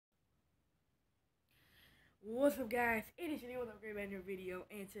What's up, guys? It is Shani with a great banger video,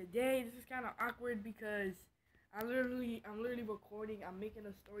 and today this is kind of awkward because I'm literally recording. I'm making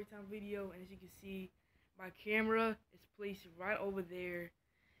a story time video, and as you can see, my camera is placed right over there,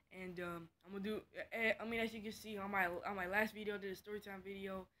 and I'm gonna do. As you can see on my last video, I did a story time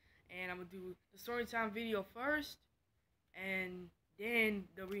video, and I'm gonna do the story time video first, and then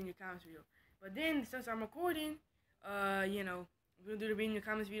the reading your comments video. But then since I'm recording, I'm gonna do the reading your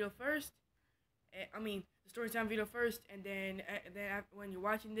comments video first. The story time video first, and then when you're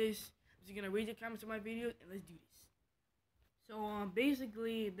watching this, I'm just gonna read your comments on my videos, and let's do this. So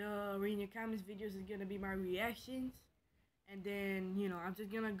basically, the reading your comments videos is gonna be my reactions, and then I'm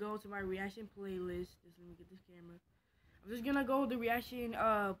just gonna go to my reaction playlist. Just let me get this camera. I'm just gonna go the reaction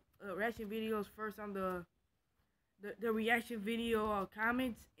videos first on the reaction video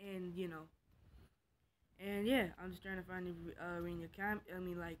comments, and and yeah, I'm just trying to find the reading your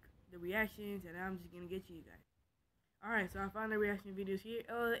the reactions, and I'm just gonna get you guys. Alright, so I found the reaction videos here.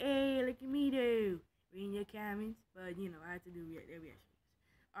 Oh, hey, look at me though. Reading your comments, but I had to do the reaction videos.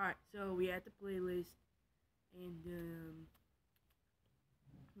 Alright, so we at the playlist, and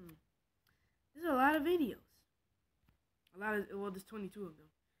there's a lot of videos. There's 22 of them.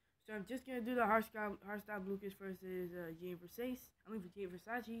 So I'm just gonna do the Hardstyle Lucas versus Jane Versace, and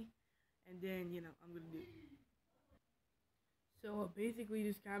then I'm gonna do it. So basically,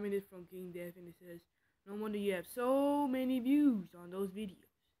 this comment is from King Death, and it says, "No wonder you have so many views on those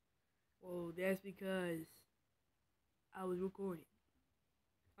videos." Well, that's because I was recording.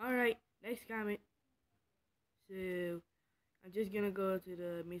 Alright, next comment. So I'm just gonna go to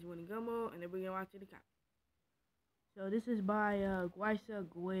the Mason Winning Gumbo, and then we're gonna watch the comment. So this is by Guaisa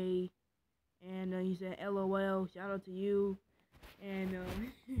Gway, and he said, "LOL, shout out to you." And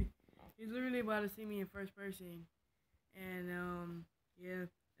he's literally about to see me in first person. And yeah,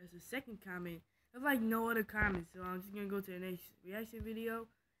 that's the second comment. There's like no other comments, so I'm just gonna go to the next reaction video,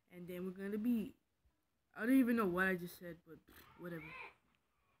 and then we're gonna be. I don't even know what I just said, but whatever.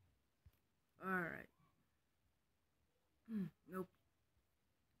 Alright. Nope.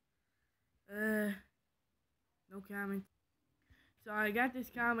 No comment. So I got this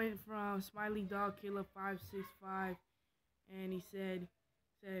comment from Smiley Dog Killer 565, and he said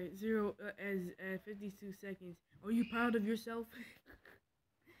 52 seconds. Are you proud of yourself?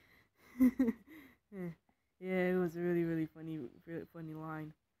 Yeah, it was a really funny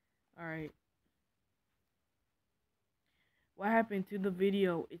line. Alright. What happened to the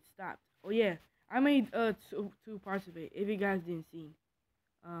video? It stopped. Oh yeah, I made two parts of it, if you guys didn't see.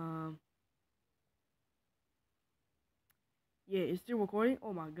 Yeah, it's still recording?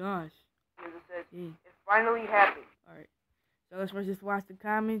 Oh my gosh. It finally happened. Alright. So let's just watch the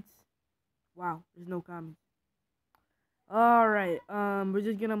comments. Wow, there's no comments. Alright, we're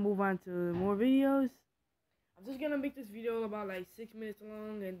just gonna move on to more videos. I'm just gonna make this video about like 6 minutes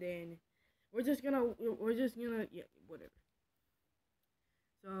long, and then we're just gonna yeah, whatever.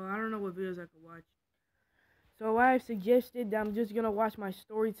 So I don't know what videos I could watch. So I've suggested that I'm just gonna watch my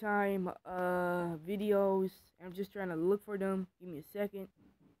story time videos. I'm just trying to look for them. Give me a second.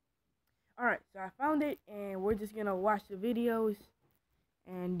 Alright, so I found it, and we're just gonna watch the videos,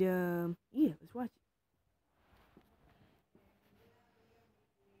 and yeah, let's watch it.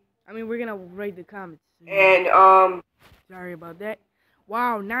 We're gonna rate the comments. And sorry about that.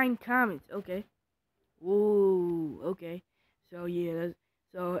 Wow, 9 comments. Okay. Ooh, okay. So yeah,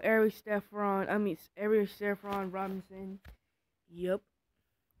 so Eric Stefan Robinson. Yep.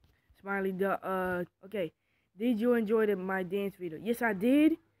 Smiley okay. Did you enjoy my dance video? Yes, I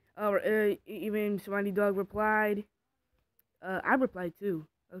did. Even Smiley Dog replied. I replied too.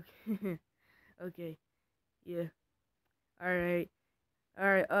 Okay. Okay. Yeah. Alright.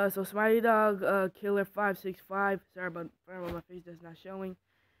 Alright, so Smiley Dog, Killer 565. Sorry about my face that's not showing.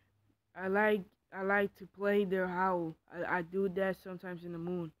 I like to play their howl. I do that sometimes in the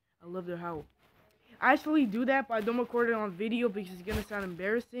moon. I love their howl. I actually do that, but I don't record it on video because it's gonna sound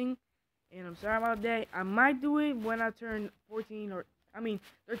embarrassing. And I'm sorry about that. I might do it when I turn 13 or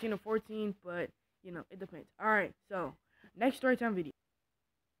 14, but it depends. Alright, so next storytime video.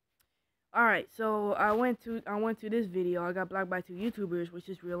 Alright, so I went to this video. I got blocked by 2 YouTubers, which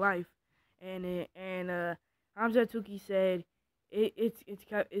is real life. And Hamza Tuki said it's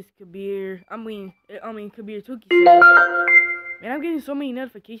Kabir. Kabir Tuki said. Man, I'm getting so many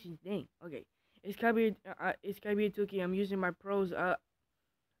notifications. Dang. Okay. It's Kabir Tuki. I'm using my Pro's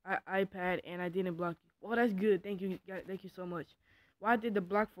iPad, and I didn't block you. Well, that's good. Thank you. Thank you so much. Why did the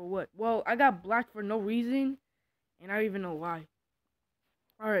block for what? Well, I got blocked for no reason, and I don't even know why.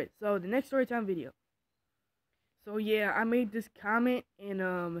 Alright, so the next storytime video. So yeah, I made this comment, and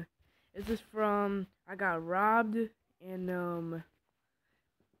This is from I got robbed and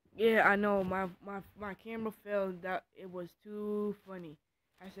yeah, I know my camera fell. That it was too funny.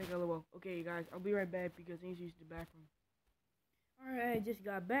 Hashtag LOL. Okay, guys, I'll be right back because I need to use the bathroom. Alright, I just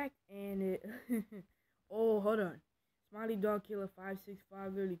got back and it. Oh, hold on. Smiley Dog Killer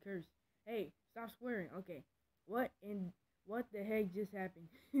 565 literally cursed. Hey, stop swearing. Okay, what the heck just happened?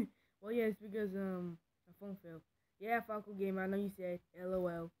 Well, yeah, it's because my phone fell. Yeah, Falco Game. I know you said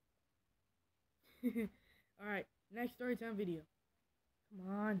LOL. Alright, next story time video.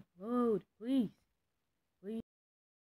 Come on, load, please.